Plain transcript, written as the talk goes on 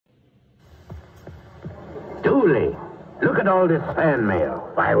Dooley, look at all this fan mail.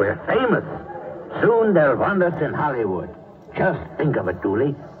 Why, we're famous. Soon they'll want us in Hollywood. Just think of it,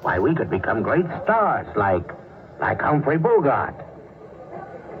 Dooley. Why, we could become great stars, like Humphrey Bogart.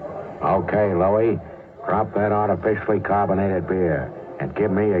 Okay, Louie. Drop that artificially carbonated beer and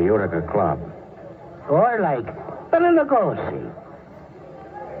give me a Utica Club. Or like Bela Lugosi.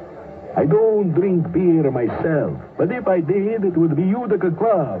 I don't drink beer myself, but if I did, it would be Utica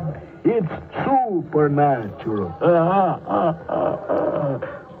Club. It's supernatural.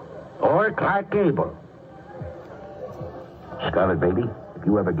 Or Clark Gable. Scarlet, baby, if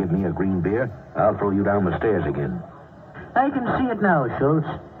you ever give me a green beer, I'll throw you down the stairs again. I can see it now, Schultz.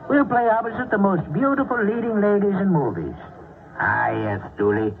 We'll play opposite the most beautiful leading ladies in movies. Ah, yes,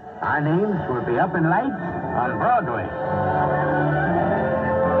 Dooley. Our names will be up in lights on Broadway.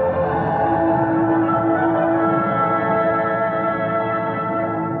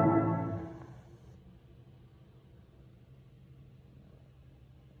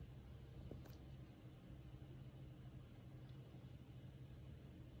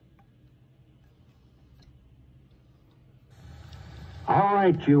 All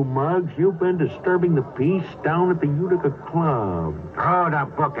right, you mugs. You've been disturbing the peace down at the Utica Club. Throw the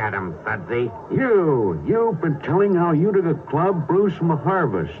book at him, Sudsy. You've been telling how Utica Club brews from the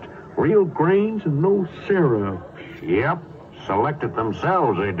harvest. Real grains and no syrup. Yep. Select it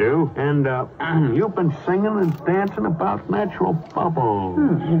themselves, they do. And, you've been singing and dancing about natural bubbles.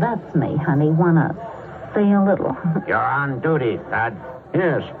 That's me, honey. Wanna say a little? You're on duty, Suds.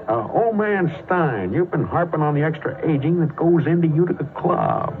 Yes, old man Stein, you've been harping on the extra aging that goes into Utica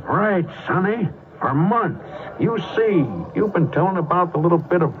Club. Right, Sonny. For months. You see, you've been telling about the little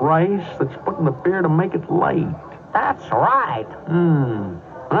bit of rice that's put in the beer to make it light. That's right.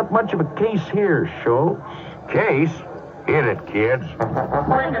 Not much of a case here, Schultz. Case? Hit it, kids.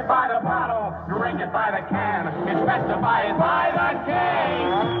 Drink it by the bottle, drink it by the can. It's best to buy it by the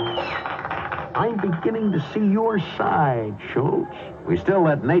case. I'm beginning to see your side, Schultz. We still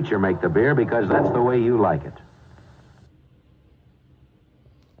let nature make the beer because that's the way you like it.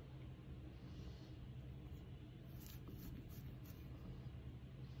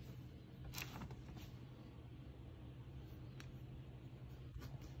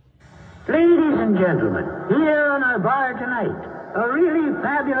 Ladies and gentlemen, here on our bar tonight, a really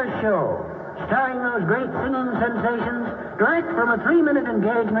fabulous show, starring those great singing sensations direct from a 3-minute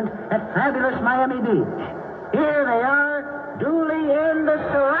engagement at fabulous Miami Beach. Here they are, Dooley and the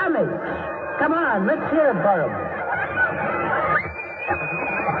Ceramics. Come on, let's hear it for them.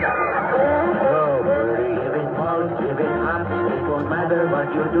 Oh, Dooley, give it cold, give it hot, it won't matter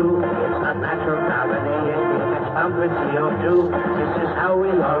what you do. It's not natural carbonated, it's pumped with CO2. This is how we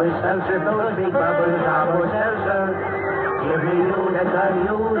always seltzer those big bubbles of our seltzer. Give me Utica,